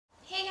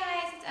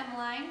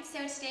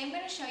guys, today I'm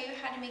going to show you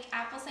how to make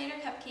apple cider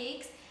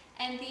cupcakes,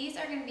 and these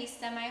are going to be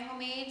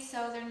semi-homemade,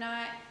 so they're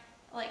not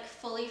like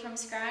fully from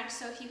scratch.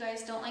 So if you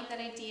guys don't like that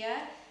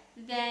idea,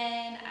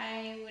 then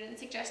I wouldn't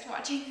suggest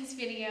watching this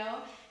video.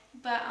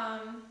 But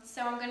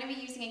so I'm going to be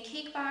using a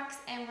cake box,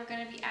 and we're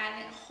going to be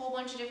adding a whole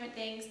bunch of different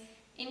things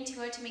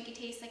into it to make it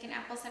taste like an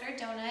apple cider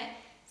donut.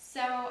 So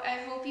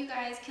I hope you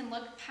guys can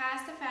look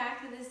past the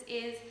fact that this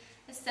is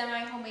a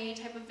semi-homemade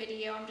type of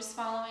video. I'm just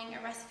following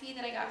a recipe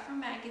that I got from a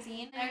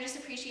magazine. And I would just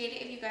appreciate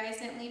it if you guys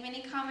didn't leave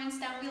any comments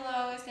down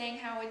below saying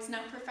how it's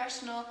not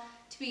professional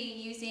to be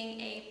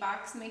using a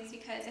box mix,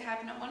 because it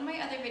happened on one of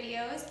my other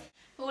videos.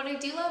 But what I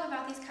do love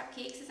about these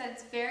cupcakes is that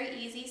it's very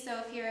easy.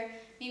 So if you're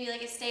maybe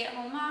like a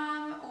stay-at-home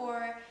mom,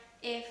 or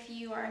if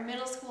you are in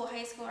middle school,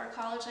 high school, or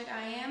college like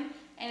I am,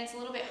 and it's a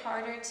little bit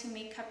harder to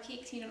make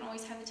cupcakes, you don't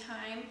always have the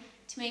time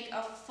to make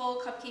a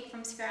full cupcake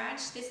from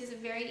scratch, this is a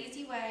very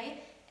easy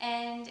way,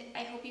 and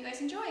I hope you guys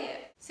enjoy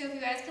it. So if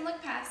you guys can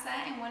look past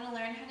that and want to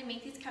learn how to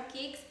make these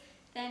cupcakes,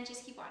 then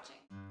just keep watching.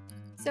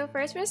 So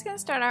first we're just going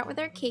to start out with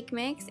our cake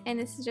mix, and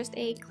this is just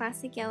a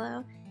classic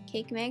yellow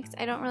cake mix.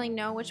 I don't really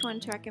know which one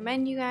to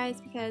recommend you guys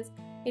because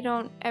I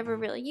don't ever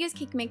really use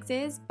cake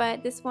mixes,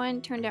 but this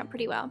one turned out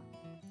pretty well.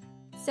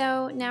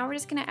 So now we're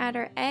just going to add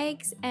our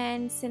eggs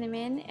and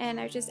cinnamon,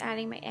 and I'm just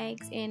adding my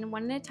eggs in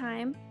one at a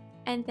time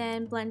and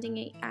then blending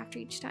it after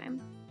each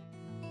time.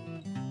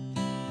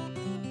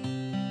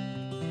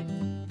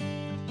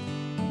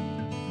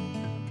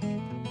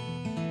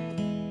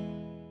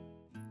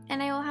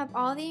 And I will have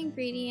all the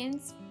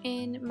ingredients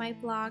in my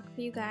blog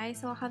for you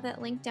guys, so I'll have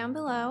that link down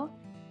below.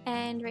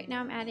 And right now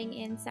I'm adding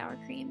in sour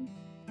cream.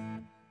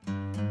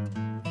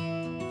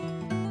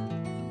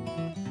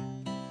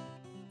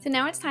 So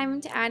now it's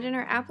time to add in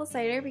our apple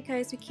cider,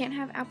 because we can't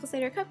have apple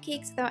cider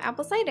cupcakes without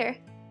apple cider.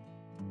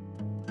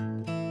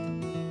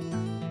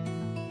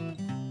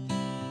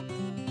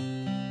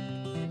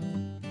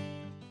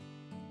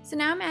 So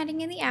now I'm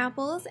adding in the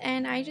apples,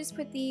 and I just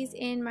put these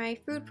in my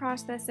food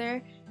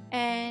processor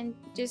and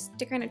just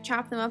to kind of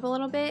chop them up a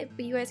little bit,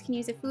 but you guys can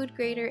use a food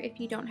grater if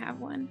you don't have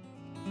one.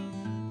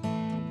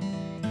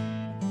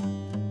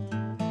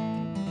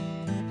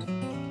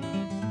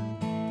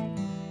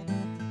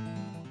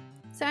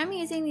 So I'm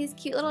using these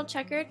cute little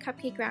checkered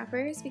cupcake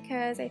wrappers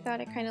because I thought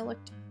it kind of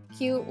looked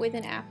cute with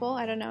an apple.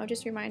 I don't know,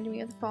 just reminded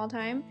me of the fall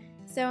time.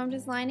 So I'm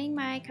just lining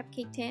my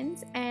cupcake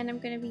tins, and I'm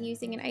going to be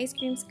using an ice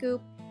cream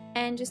scoop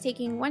and just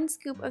taking 1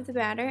 scoop of the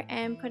batter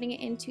and putting it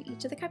into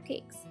each of the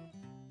cupcakes.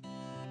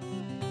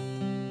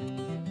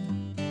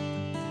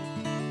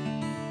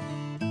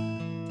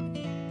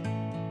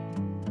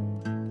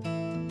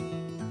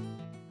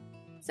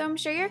 So I'm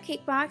sure your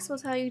cake box will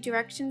tell you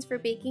directions for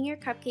baking your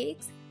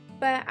cupcakes,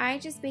 but I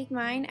just bake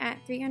mine at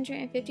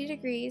 350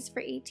 degrees for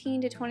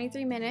 18 to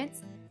 23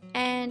 minutes,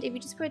 and if you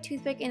just put a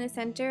toothpick in the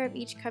center of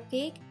each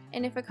cupcake,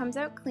 and if it comes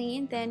out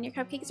clean, then your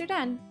cupcakes are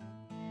done.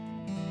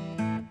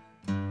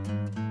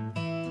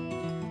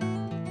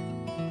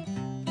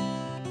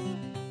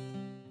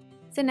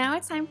 So now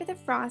it's time for the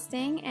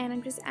frosting, and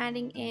I'm just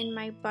adding in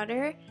my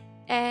butter.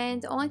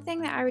 And the only thing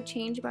that I would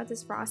change about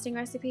this frosting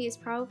recipe is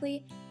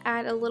probably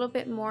add a little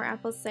bit more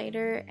apple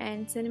cider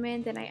and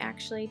cinnamon than I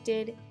actually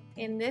did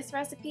in this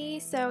recipe.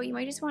 So you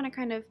might just want to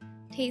kind of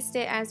taste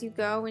it as you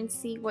go and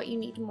see what you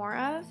need more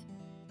of.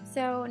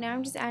 So now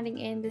I'm just adding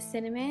in the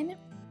cinnamon,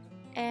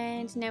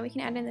 and now we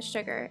can add in the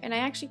sugar. And I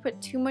actually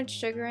put too much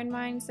sugar in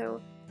mine,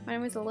 so mine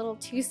was a little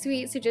too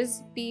sweet, so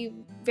just be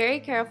very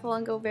careful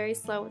and go very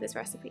slow with this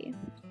recipe.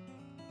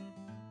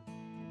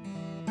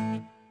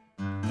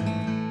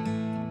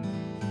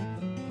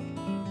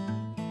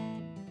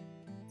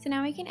 So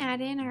now we can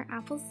add in our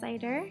apple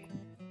cider.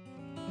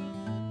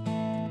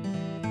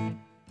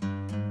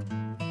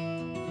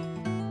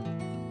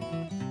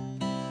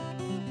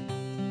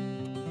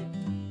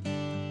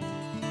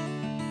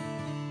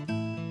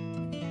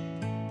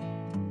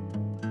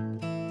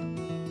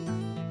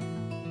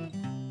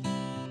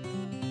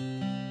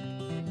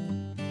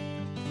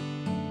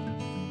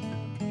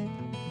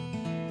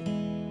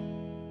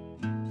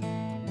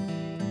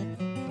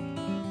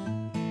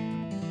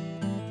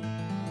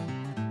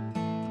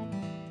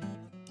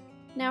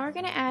 Now we're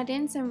going to add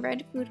in some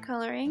red food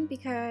coloring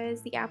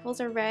because the apples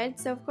are red,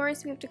 so of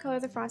course we have to color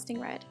the frosting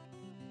red.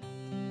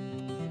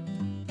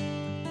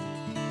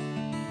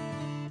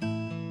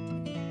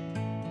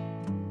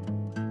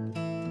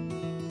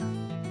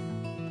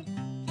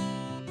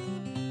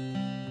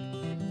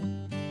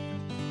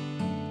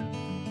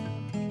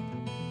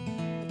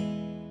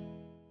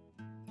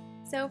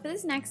 So for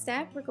this next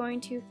step, we're going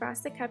to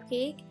frost the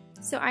cupcake.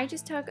 So I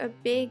just took a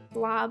big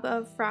blob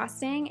of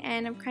frosting,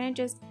 and I'm kind of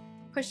just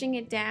pushing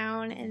it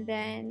down and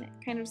then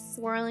kind of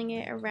swirling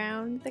it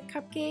around the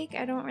cupcake.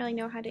 I don't really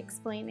know how to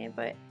explain it,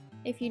 but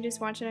if you just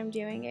watch what I'm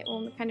doing, it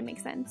will kind of make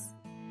sense.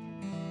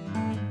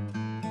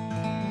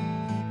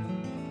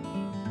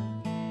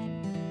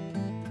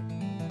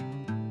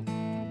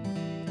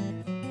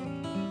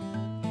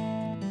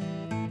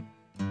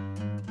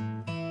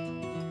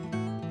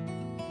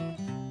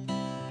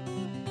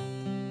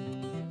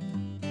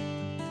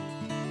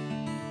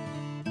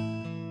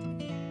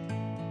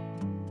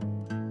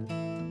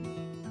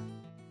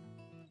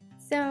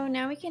 So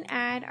now we can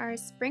add our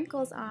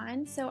sprinkles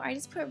on. So I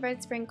just put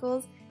red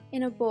sprinkles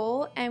in a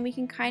bowl, and we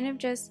can kind of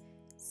just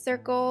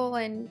circle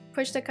and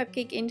push the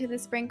cupcake into the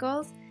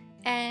sprinkles.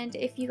 And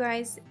if you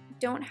guys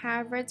don't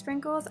have red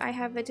sprinkles, I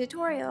have a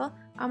tutorial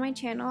on my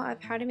channel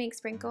of how to make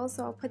sprinkles,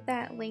 so I'll put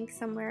that link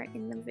somewhere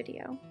in the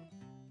video.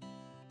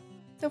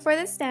 So for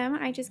the stem,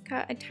 I just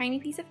cut a tiny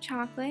piece of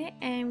chocolate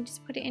and we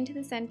just put it into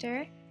the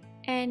center.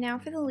 And now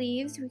for the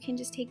leaves, we can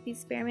just take these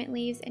spearmint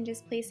leaves and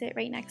just place it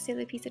right next to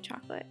the piece of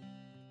chocolate.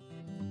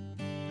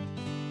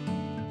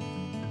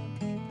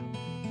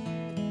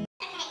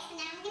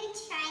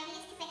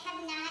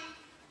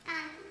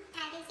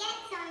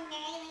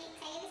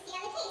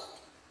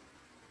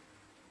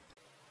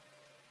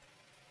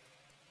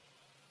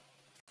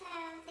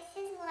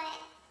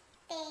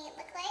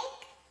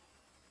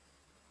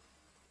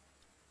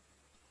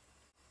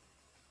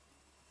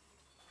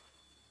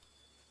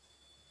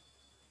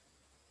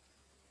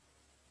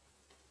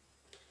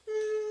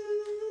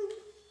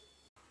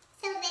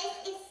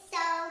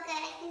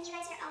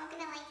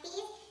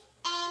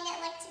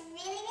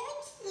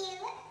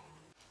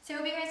 So I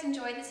hope you guys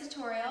enjoyed this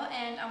tutorial,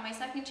 and on my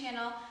second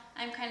channel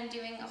I'm kind of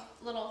doing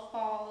a little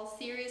fall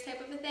series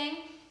type of a thing.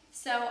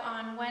 So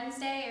on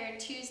Wednesday or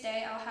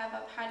Tuesday I'll have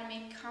up how to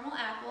make caramel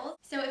apples.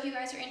 So if you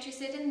guys are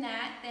interested in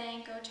that,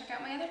 then go check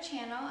out my other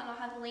channel and I'll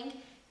have a link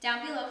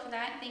down below for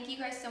that. Thank you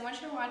guys so much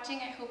for watching.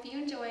 I hope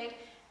you enjoyed.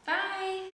 Bye!